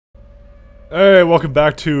Hey, welcome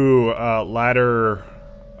back to Ladder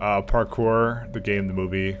Parkour, the game, the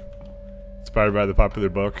movie, inspired by the popular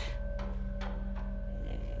book.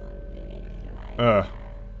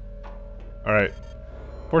 Alright.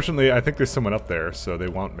 Fortunately, I think there's someone up there, so they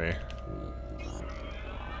want me.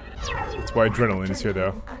 That's why adrenaline is here,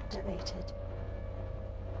 though.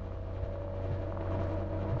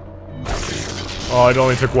 Oh, it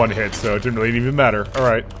only took one hit, so it didn't really even matter.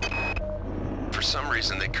 Alright. For some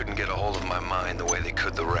reason, they couldn't get a hold of my mind the way they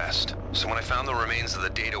could the rest. So when I found the remains of the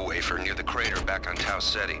data wafer near the crater back on Tau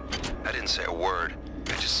Ceti, I didn't say a word.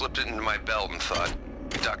 I just slipped it into my belt and thought,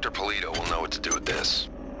 Dr. Polito will know what to do with this.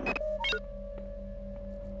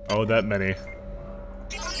 Oh, that many.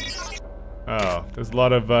 Oh, there's a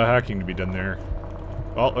lot of hacking to be done there.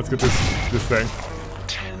 Well, let's get this thing.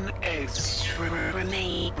 10 eggs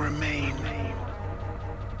remain.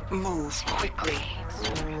 Move quickly.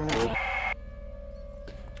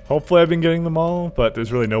 Hopefully I've been getting them all, but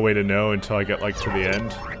there's really no way to know until I get, like, to the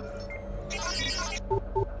end.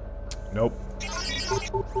 Nope.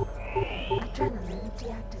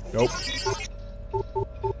 Nope.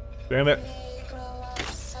 Damn it.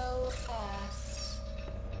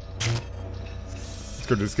 Let's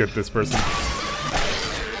go just get this person.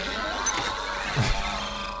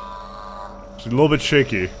 She's a little bit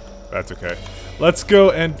shaky. That's okay. Let's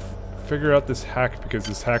go and figure out this hack, because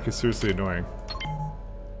this hack is seriously annoying.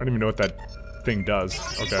 I don't even know what that thing does.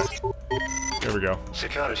 Okay. There we go.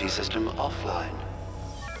 Security system offline.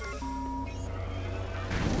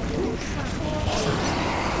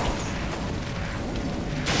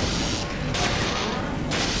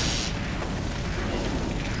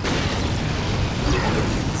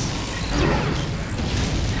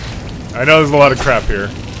 I know there's a lot of crap here.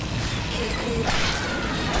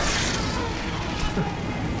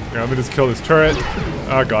 Yeah, let me just kill this turret.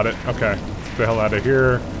 Oh, got it. Okay. Let's get the hell out of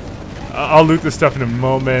here. I'll loot this stuff in a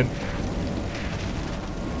moment.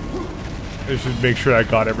 I should make sure I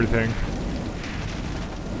got everything.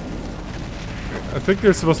 I think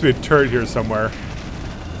there's supposed to be a turret here somewhere.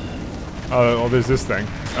 Oh, well, there's this thing.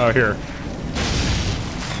 Oh, here.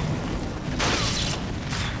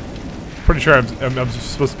 Pretty sure I'm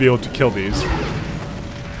supposed to be able to kill these.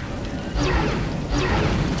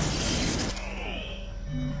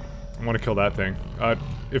 I want to kill that thing.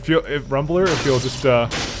 If Rumbler, if you'll just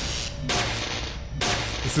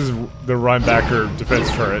this is the Rhinebacker defense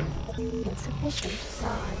turret.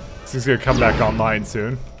 This thing's gonna come back online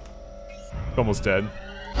soon. It's almost dead.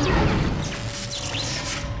 We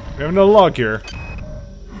have another log here.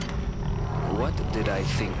 What did I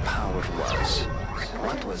think power was?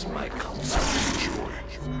 What was my concern?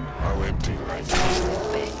 How empty life is.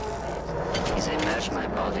 As I match my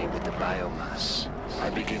body with the biomass, I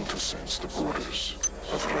begin to sense the borders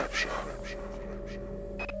of rapture.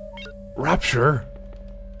 Rapture?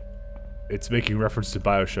 It's making reference to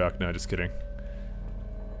Bioshock. No, just kidding.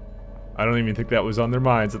 I don't even think that was on their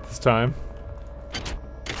minds at this time.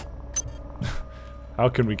 How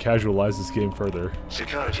can we casualize this game further?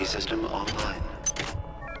 Security system online.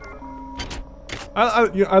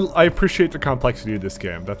 I appreciate the complexity of this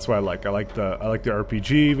game. That's why I like the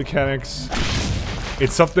RPG mechanics.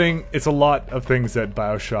 It's a lot of things that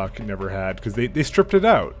BioShock never had, because they stripped it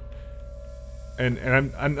out. And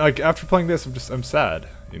I'm like, after playing this, I'm sad,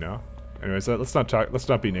 you know. Anyways, let's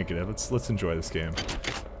not be negative. Let's enjoy this game,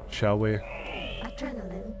 shall we?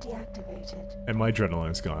 Adrenaline deactivated. And my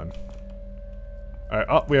adrenaline is gone. All right.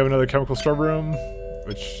 Oh, we have another chemical storeroom,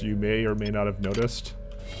 which you may or may not have noticed.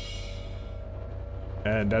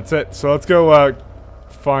 And that's it. So let's go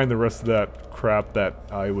find the rest of that crap that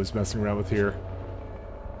I was messing around with here.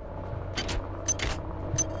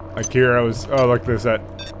 Like here I was, oh look, there's that,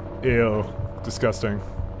 ew, disgusting.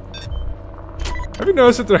 Have you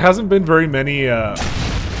noticed that there hasn't been very many,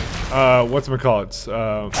 whatchamacallits,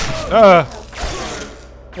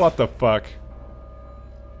 what the fuck?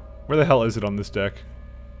 Where the hell is it on this deck?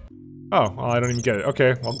 Oh, well, I don't even get it.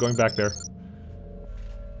 Okay, well, going back there.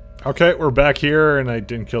 Okay, we're back here, and I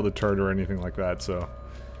didn't kill the turret or anything like that, so...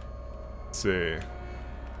 Let's see...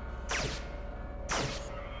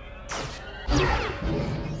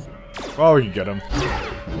 Oh, we can get him.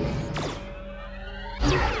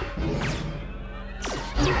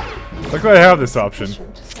 Look, I have this option.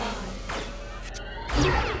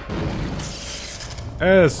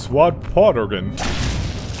 And a SWAT pod organ.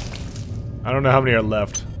 I don't know how many are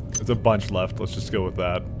left. There's a bunch left. Let's just go with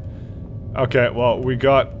that. Okay, well, we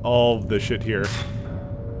got all the shit here.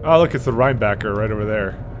 Oh, look, it's the Rhinebacker right over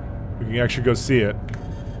there. We can actually go see it.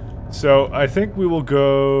 So, I think we will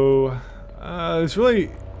go... it's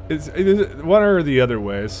really... It's one or the other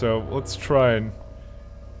way, so let's try and...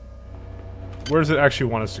 where does it actually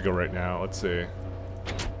want us to go right now? Let's see.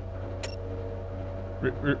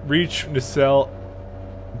 Reach nacelle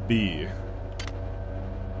B.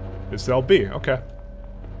 Nacelle B, okay.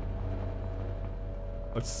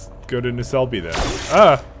 Let's go to nacelle B then.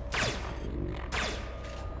 Ah!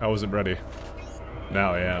 I wasn't ready.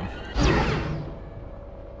 Now I am.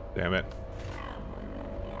 Damn it.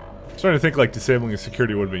 I'm starting to think like disabling the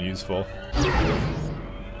security would have been useful.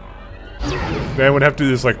 Then I would have to do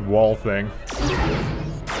this like wall thing.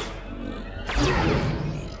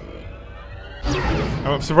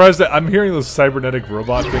 I'm surprised that I'm hearing those cybernetic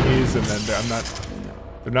robot thingies and then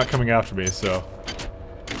they're not coming after me, so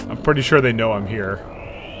I'm pretty sure they know I'm here.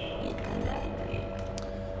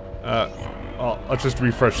 I'll just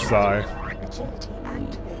refresh Psy.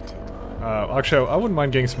 Actually, I wouldn't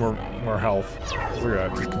mind getting some more health. Look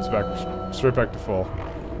at that, just comes back straight back to full.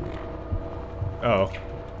 Oh.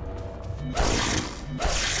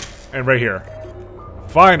 And right here.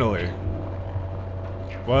 Finally!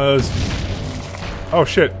 Oh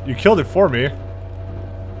shit, you killed it for me.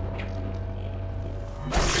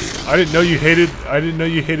 I didn't know you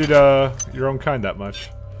hated your own kind that much.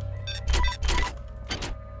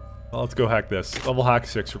 Well, let's go hack this. Level hack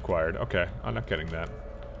 6 required. Okay, I'm not getting that.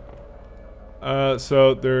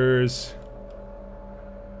 So there's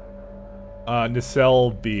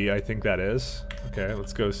nacelle B, I think that is. Okay,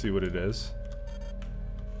 let's go see what it is.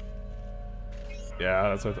 Yeah,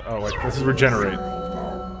 that's what oh wait, this is regenerate.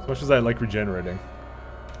 As much as I like regenerating.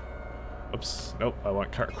 Oops, nope, I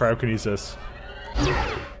want cryokinesis.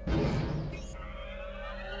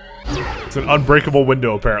 It's an unbreakable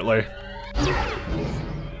window, apparently.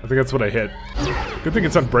 I think that's what I hit. Good thing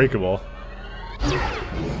it's unbreakable.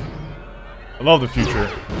 I love the future.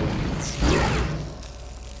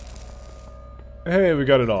 Hey, we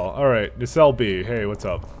got it all. Alright, nacelle B. Hey, what's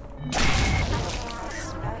up?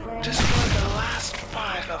 Destroy the last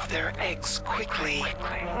 5 of their eggs quickly.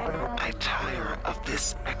 I tire of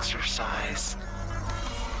this exercise.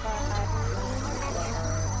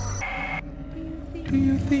 Do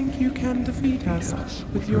you think you can defeat us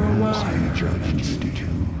with your words?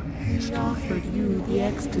 We offered you the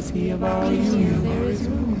ecstasy of our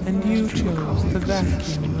union, and you chose the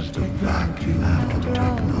vacuum of technology. After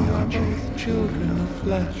all, we are both children of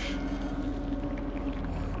flesh.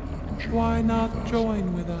 Why not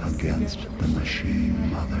join with us against the machine,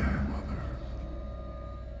 Mother?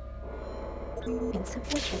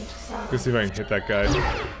 Insufficient. Let's see if I can hit that guy.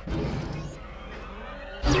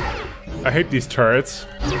 I hate these turrets.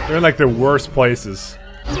 They're in like the worst places.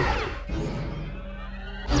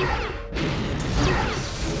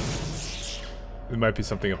 There might be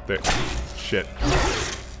something up there. Shit.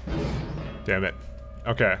 Damn it.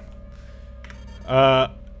 Okay.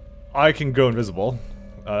 I can go invisible.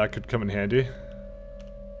 That could come in handy.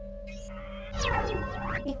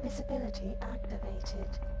 Invisibility activated.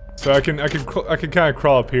 So I can kind of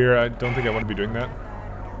crawl up here. I don't think I want to be doing that.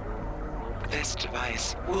 This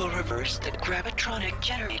device will reverse the gravitronic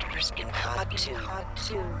generators in Pod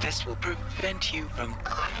 2. This will prevent you from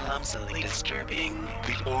clumsily disturbing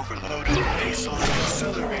the overloaded PSI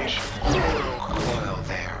acceleration coil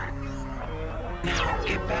there. Now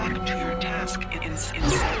get back to your task in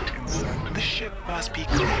seconds. The ship must be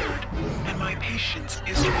cleared, and my patience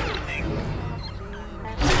is dwindling.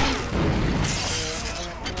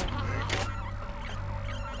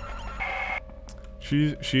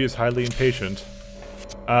 She is highly impatient.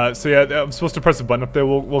 So yeah, I'm supposed to press a button up there.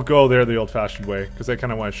 We'll go there the old-fashioned way because I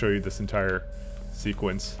kind of want to show you this entire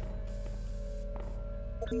sequence.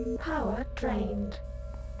 Power drained.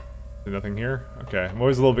 There's nothing here. Okay, I'm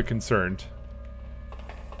always a little bit concerned.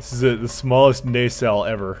 This is the smallest nacelle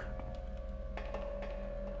ever.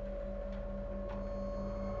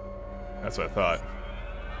 That's what I thought.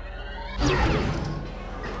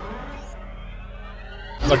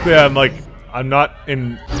 Luckily, I'm not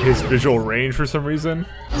in his visual range for some reason.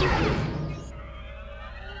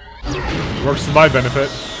 Works to my benefit.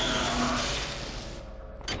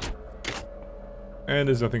 And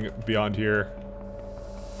there's nothing beyond here.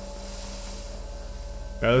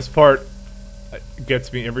 Now this part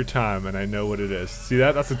gets me every time, and I know what it is. See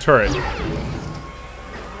that? That's a turret.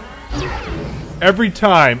 Every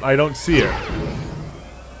time I don't see it.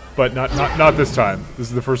 But not this time. This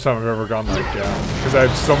is the first time I've ever gone like, yeah. Because I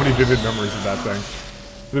have so many vivid memories of that thing.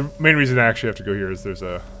 The main reason I actually have to go here is there's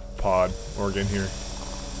a pod organ here.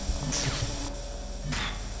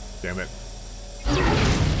 Damn it.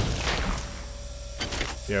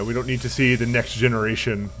 Yeah, we don't need to see the next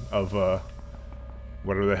generation of,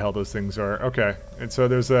 whatever the hell those things are. Okay, and so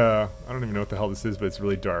there's a... I don't even know what the hell this is, but it's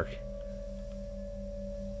really dark.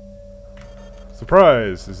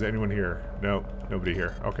 Surprise! Is anyone here? No, nobody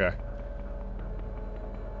here. Okay.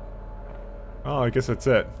 Oh, I guess that's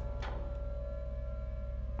it.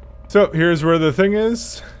 So, here's where the thing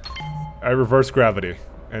is. I reverse gravity.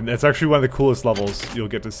 And it's actually one of the coolest levels you'll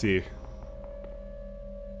get to see.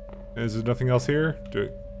 Is there nothing else here?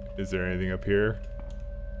 Is there anything up here?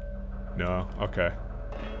 No? Okay.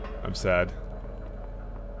 I'm sad.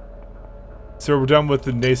 So we're done with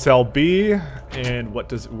the Nacelle B, and where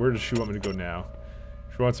does she want me to go now?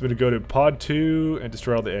 She wants me to go to Pod 2 and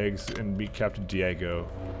destroy all the eggs and meet Captain Diego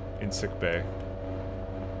in sickbay.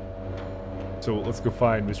 So let's go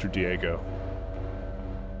find Mr. Diego.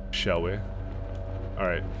 Shall we?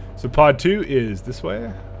 Alright, so Pod 2 is this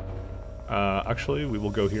way. Actually, we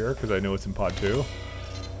will go here, because I know it's in Pod 2.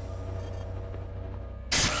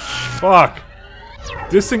 Fuck!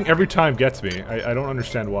 This thing every time gets me. I don't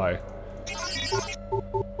understand why.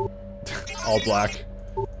 All black.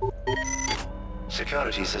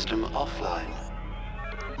 Security system offline.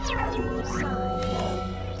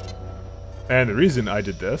 And the reason I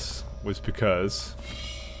did this was because...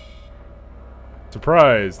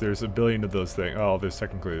 Surprise! There's a billion of those things. Oh, there's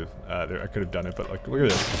technically... I could have done it, but like, look at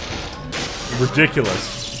this.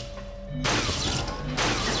 Ridiculous.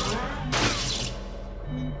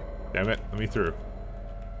 Damn it, let me through.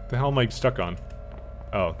 What the hell am I stuck on?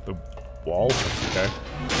 Oh, the wall? Okay.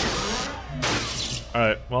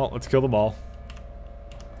 Alright, well, let's kill them all.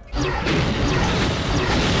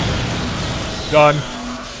 Done.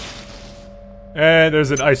 And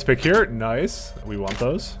there's an ice pick here. Nice. We want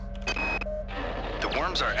those. The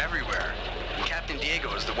worms are everywhere. And Captain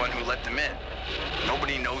Diego is the one who let them in.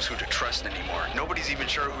 Nobody knows who to trust anymore. Nobody's even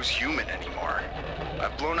sure who's human anymore.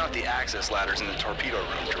 I've blown out the access ladders in the torpedo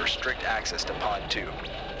room to restrict access to Pod 2.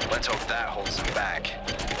 Let's hope that holds them back.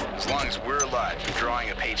 As long as we're alive and drawing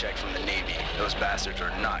a paycheck from the Navy, those bastards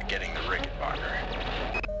are not getting the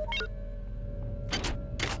Rickenbacker.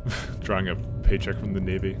 Drawing a paycheck from the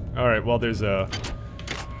Navy. Alright, well there's a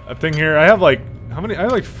thing here. I have like, how many? I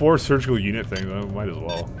have like 4 surgical unit things. I might as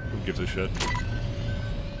well. Who gives a shit?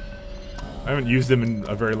 I haven't used them in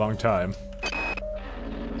a very long time.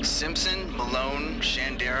 Simpson, Malone,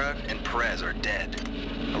 Shandera, and Perez are dead.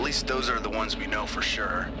 At least those are the ones we know for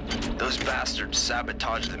sure. Those bastards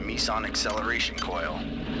sabotaged the meson acceleration coil.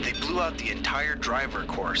 They blew out the entire driver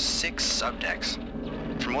core, 6 subdecks.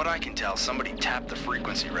 From what I can tell, somebody tapped the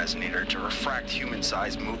frequency resonator to refract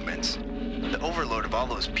human-sized movements. The overload of all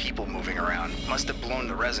those people moving around must have blown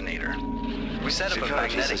the resonator. We set up a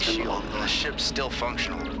magnetic shield, and the ship's still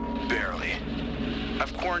functional. Barely.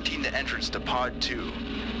 I've quarantined the entrance to Pod 2.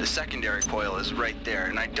 The secondary coil is right there,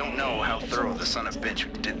 and I don't know how thorough the son of bitch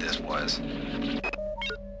who did this was.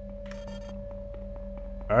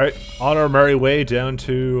 Alright, on our merry way down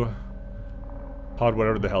to Pod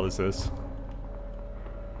whatever the hell this is.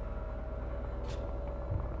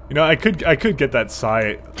 You know, I could get that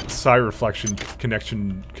psi reflection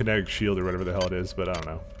kinetic shield or whatever the hell it is, but I don't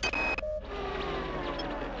know.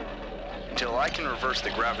 Until I can reverse the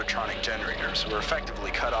gravitronic generators, we're effectively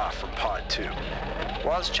cut off from Pod 2.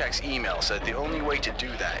 Wozchek's email said the only way to do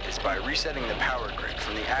that is by resetting the power grid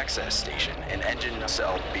from the access station in engine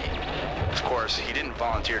cell B. Of course, he didn't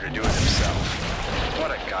volunteer to do it himself.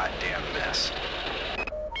 What a goddamn mess.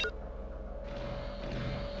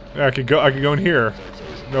 Yeah, I could go in here.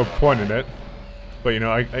 No point in it. But you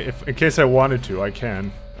know, if in case I wanted to, I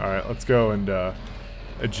can. Alright, let's go and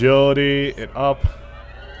agility it up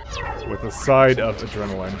with a side of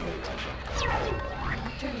adrenaline.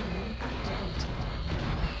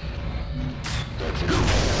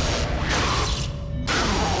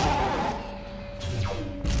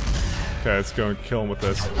 Okay, let's go and kill him with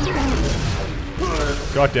this.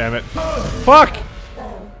 God damn it. Fuck!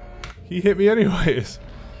 He hit me anyways.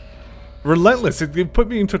 Relentless. They put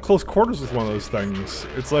me into close quarters with one of those things.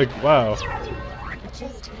 It's like, wow.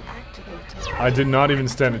 I did not even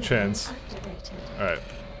stand a chance. Alright.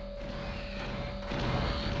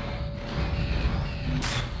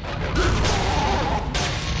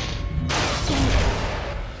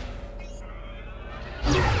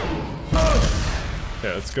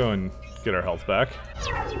 Okay, let's go and get our health back.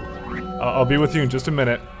 I'll be with you in just a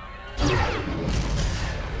minute.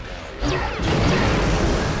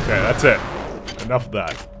 Okay, that's it. Enough of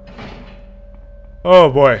that. Oh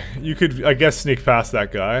boy, you could, I guess, sneak past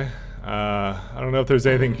that guy. I don't know if there's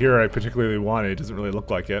anything here I particularly wanted. It doesn't really look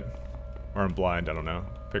like it. Or I'm blind, I don't know.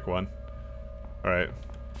 Pick one. Alright.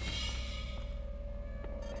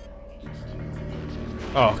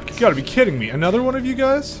 Oh, you gotta be kidding me. Another one of you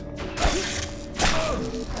guys?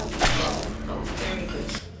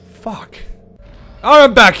 Fuck. Oh,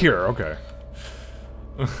 I'm back here. Okay.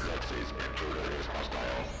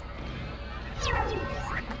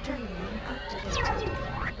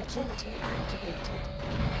 Agility activated.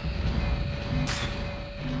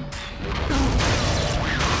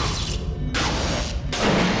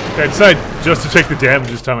 Okay, I decided just to take the damage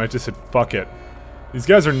this time. I just said, fuck it. These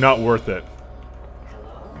guys are not worth it.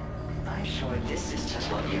 I'm sure this is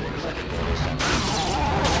just what you were looking for.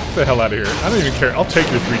 Get the hell out of here. I don't even care. I'll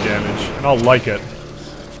take your 3 damage, and I'll like it.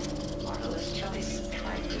 Marvelous choice.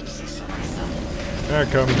 I do see so myself. Yeah,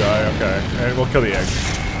 come die, okay. And we'll kill the egg.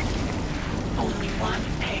 Only one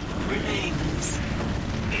egg remains.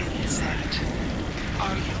 Insect.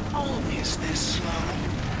 Are you always this slow?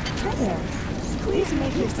 Player, please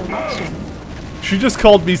make your selection. She just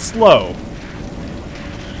called me slow.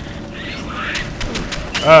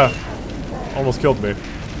 Almost killed me.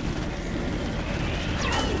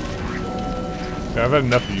 Yeah, I've had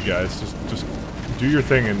enough of you guys. Just do your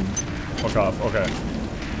thing and fuck off. Okay.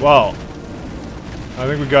 Well, I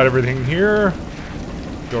think we got everything here.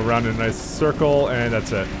 Go around in a nice circle, and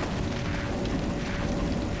that's it.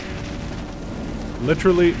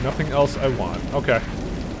 Literally nothing else I want. Okay.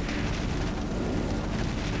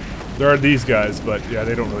 There are these guys, but yeah,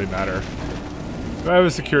 they don't really matter. Do I have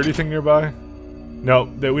a security thing nearby? No,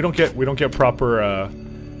 we don't get proper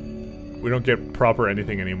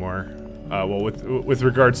anything anymore. Well, with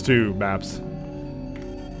regards to maps.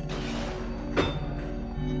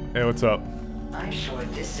 Hey, what's up? I'm sure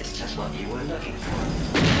this is just what you were looking for.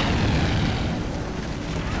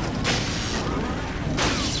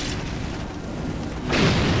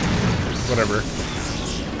 Whatever.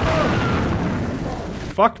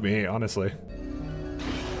 Fuck me, honestly.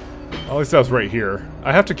 At least I was right here.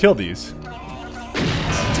 I have to kill these.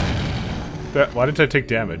 Why didn't I take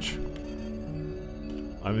damage?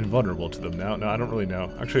 I'm invulnerable to them now. No, I don't really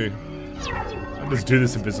know. Actually, I'll just do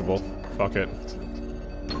this invisible. Fuck it.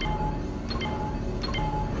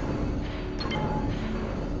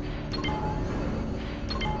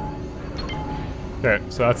 Okay,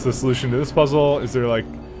 so that's the solution to this puzzle. Is there like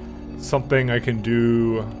something I can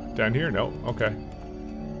do down here? No? Okay.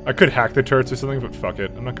 I could hack the turrets or something, but fuck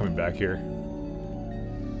it. I'm not coming back here.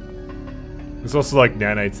 There's also like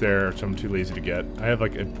nanites there, which I'm too lazy to get. I have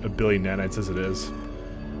like a billion nanites as it is.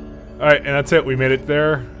 Alright, and that's it. We made it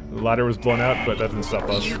there. The ladder was blown out, but that didn't stop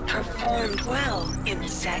us. You performed well,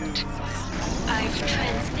 insect. I've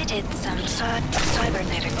transmitted some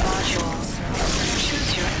cybernetic modules.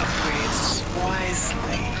 Choose your upgrades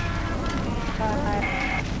wisely.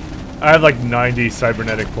 I have like 90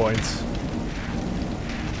 cybernetic points.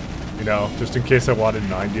 You know, just in case I wanted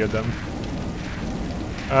 90 of them.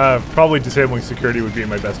 Probably disabling security would be in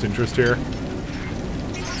my best interest here.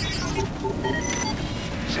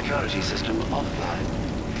 Security system offline.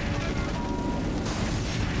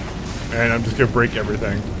 And I'm just gonna break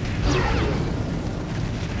everything.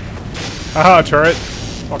 Haha, turret!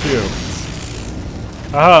 Fuck you.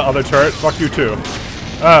 Haha, other turret! Fuck you too.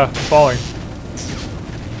 Ah, I'm falling.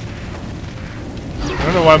 I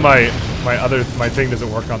don't know why my thing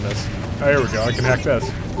doesn't work on this. Oh, here we go, I can hack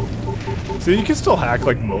this. See, you can still hack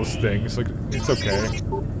like most things, like, it's okay.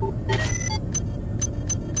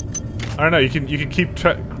 I don't know, you can keep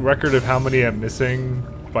record of how many I'm missing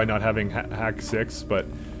by not having hack 6, but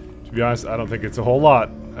to be honest, I don't think it's a whole lot.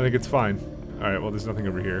 I think it's fine. Alright, well there's nothing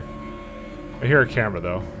over here. I hear a camera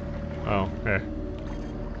though. Oh, hey.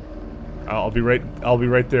 I'll be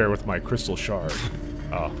right there with my crystal shard.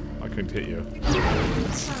 Oh, I couldn't hit you.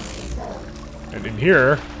 And in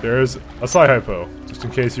here, there's a psi hypo, just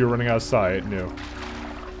in case you were running out of psi. No.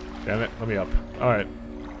 Damn it, let me up. Alright.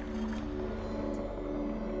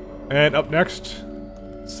 And up next,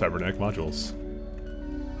 cybernetic modules.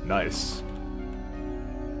 Nice.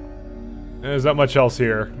 And there's not much else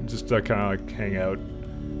here. Just kind of like hang out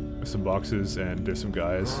with some boxes, and there's some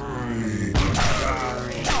guys.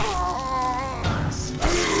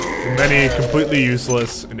 Many completely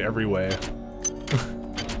useless in every way.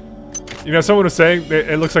 You know, someone was saying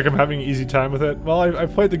it looks like I'm having an easy time with it. Well,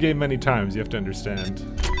 I've played the game many times, you have to understand.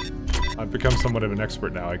 I've become somewhat of an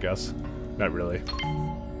expert now, I guess. Not really.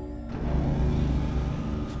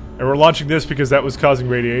 And we're launching this because that was causing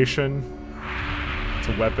radiation. It's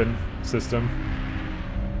a weapon system.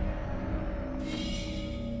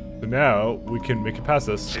 So now, we can make it past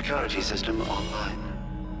this. Security system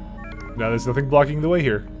online. Now there's nothing blocking the way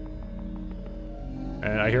here.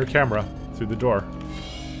 And I hear a camera through the door.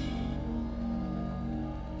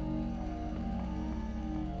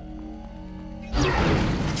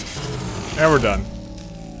 And we're done.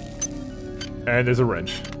 And there's a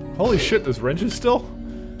wrench. Holy shit, there's wrenches still?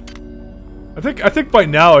 I think by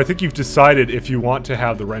now, I think you've decided if you want to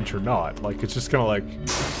have the wrench or not. Like, it's just kind of like...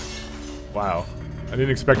 Wow. I didn't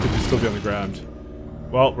expect it to still be on the ground.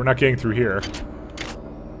 Well, we're not getting through here.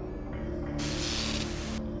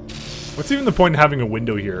 What's even the point in having a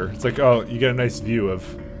window here? It's like, oh, you get a nice view of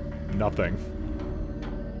nothing.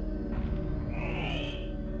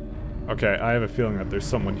 Okay, I have a feeling that there's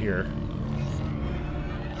someone here.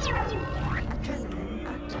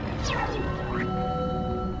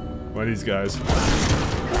 One of these guys.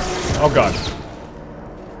 Oh god.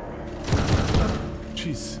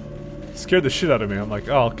 Jeez. Scared the shit out of me. I'm like,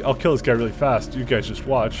 oh, I'll kill this guy really fast. You guys just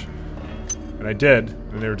watch. And I did,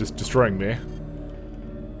 and they were just destroying me.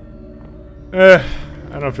 I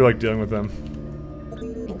don't feel like dealing with them.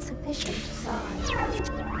 Insufficient size.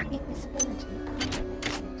 Invisibility.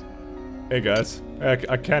 Hey guys,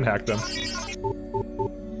 I can hack them.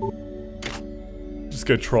 Just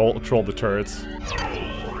go troll the turrets.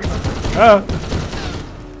 Ah!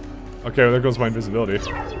 Okay, well, there goes my invisibility.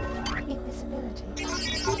 Invisibility.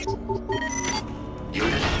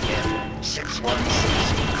 Unit again.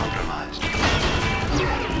 616 compromised.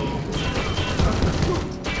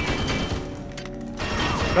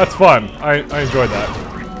 That's fun. I enjoyed that.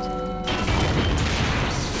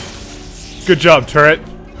 Good job, turret.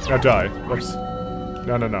 Now die. Whoops.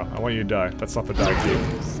 No, no, no. I want you to die. That's not the die key.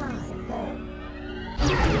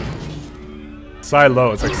 Psi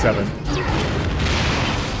low, it's like 7.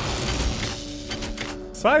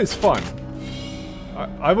 Psi is fun.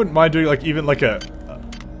 I wouldn't mind doing like even like a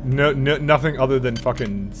nothing other than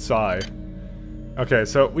fucking Psi. Okay,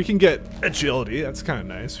 so we can get agility. That's kind of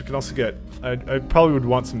nice. We can also get. I probably would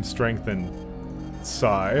want some strength and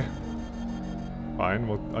Psi. Fine,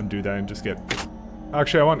 we'll undo that and just get.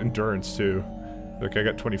 Actually, I want endurance too. Okay, I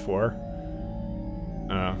got 24.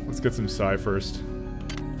 Let's get some Psi first.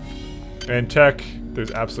 And tech, there's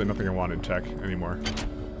absolutely nothing I want in tech anymore.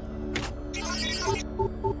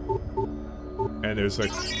 And there's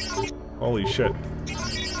like, holy shit.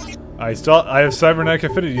 I have cybernetic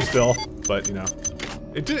affinity still, but you know,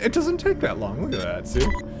 it doesn't take that long. Look at that, see?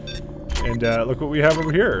 And look what we have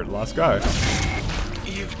over here, Lost Guy.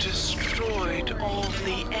 You've destroyed all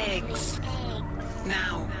the eggs.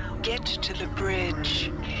 Now, get to the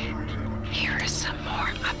bridge. Here are some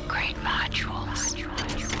more upgrade modules.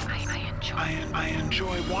 I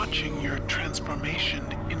enjoy watching your transformation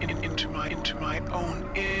into my own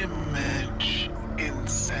image,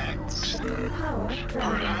 insect.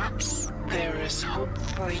 Perhaps there is hope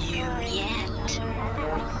for you yet.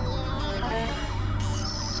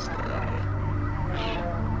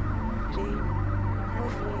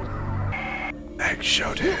 Egg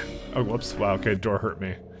Showdown. Oh, whoops. Wow, okay, door hurt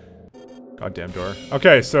me. Goddamn door.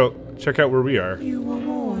 Okay, so check out where we are. You were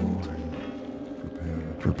warned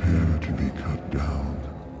Prepare to be cut down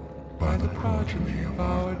by the progeny of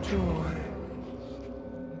our joy.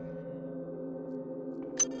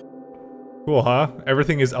 Cool, huh?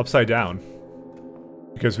 Everything is upside down.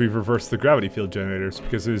 Because we've reversed the gravity field generators.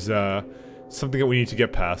 Because there's something that we need to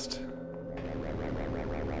get past.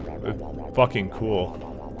 Fucking cool.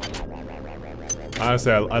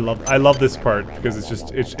 Honestly, I love this part because it's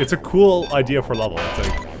just it's a cool idea for level. It's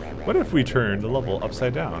like, what if we turn the level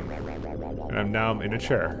upside down? And now I'm in a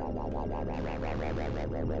chair.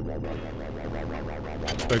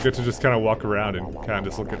 So I get to just kind of walk around and kind of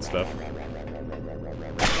just look at stuff.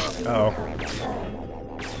 Uh oh.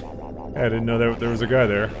 I didn't know there was a guy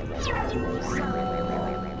there.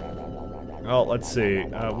 Oh, let's see.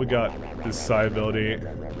 We got this Psi ability.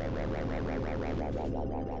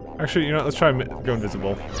 Actually, you know what? Let's try and go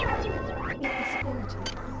invisible. I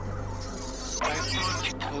thought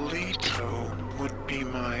Polito would be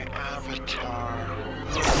my avatar.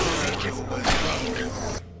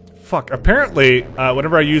 Fuck. Apparently,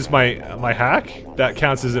 whenever I use my hack, that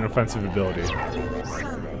counts as an offensive ability. I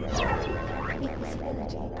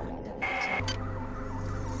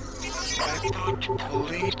thought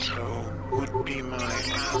Polito would be my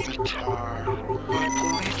avatar, but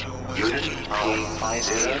Polito was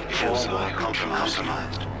PSI compromised. And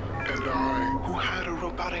I, who had a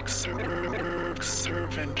robotic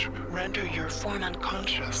servant render your form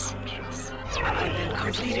unconscious. I then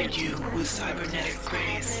completed you with cybernetic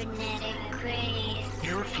grace.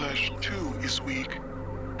 Your flesh too is weak,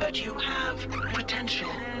 but you have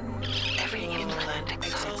potential. Every implant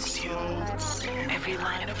exalts you. Every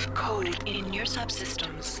line of code in your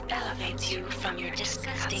subsystems elevates you from your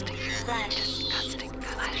disgusting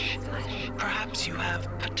flesh. Perhaps you have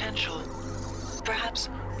potential. Perhaps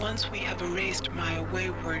once we have erased my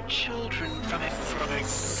wayward children from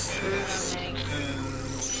existence,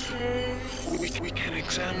 we can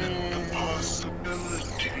examine the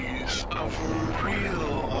possibilities of a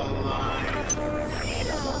real alliance.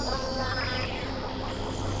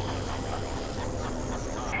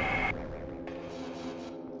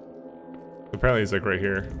 Apparently he's like right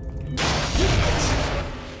here.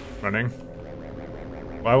 Running.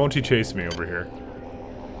 Why won't he chase me over here?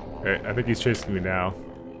 Okay, I think he's chasing me now.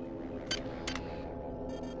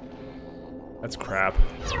 That's crap.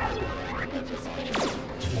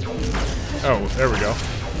 Oh, there we go.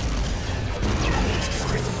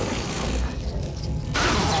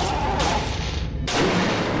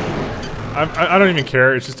 I don't even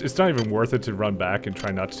care. It's not even worth it to run back and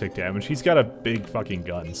try not to take damage. He's got a big fucking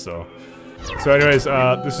gun, so. So anyways,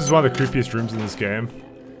 this is one of the creepiest rooms in this game.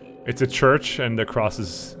 It's a church, and the cross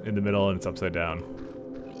is in the middle, and it's upside down.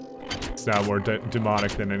 It's now more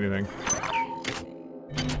demonic than anything.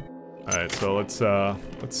 All right, so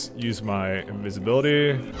let's use my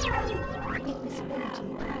invisibility.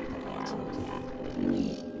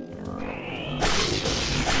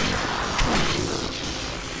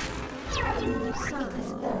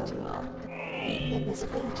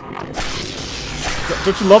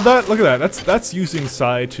 Don't you love that? Look at that. That's using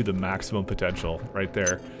Psi to the maximum potential right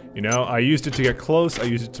there. You know, I used it to get close. I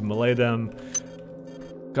used it to melee them.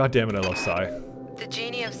 God damn it, I love Psi. The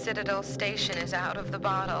genie of Citadel Station is out of the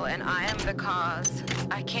bottle, and I am the cause.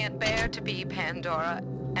 I can't bear to be Pandora,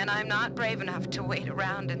 and I'm not brave enough to wait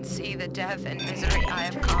around and see the death and misery I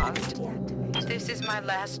have caused. This is my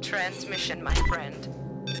last transmission, my friend.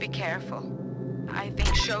 Be careful. I think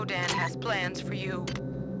Shodan has plans for you.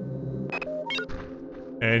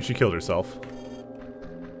 And she killed herself.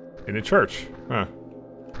 In a church. Huh.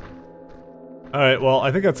 Alright, well,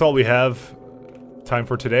 I think that's all we have time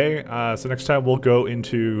for today. So next time we'll go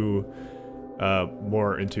into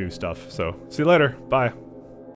more into stuff. So, see you later. Bye.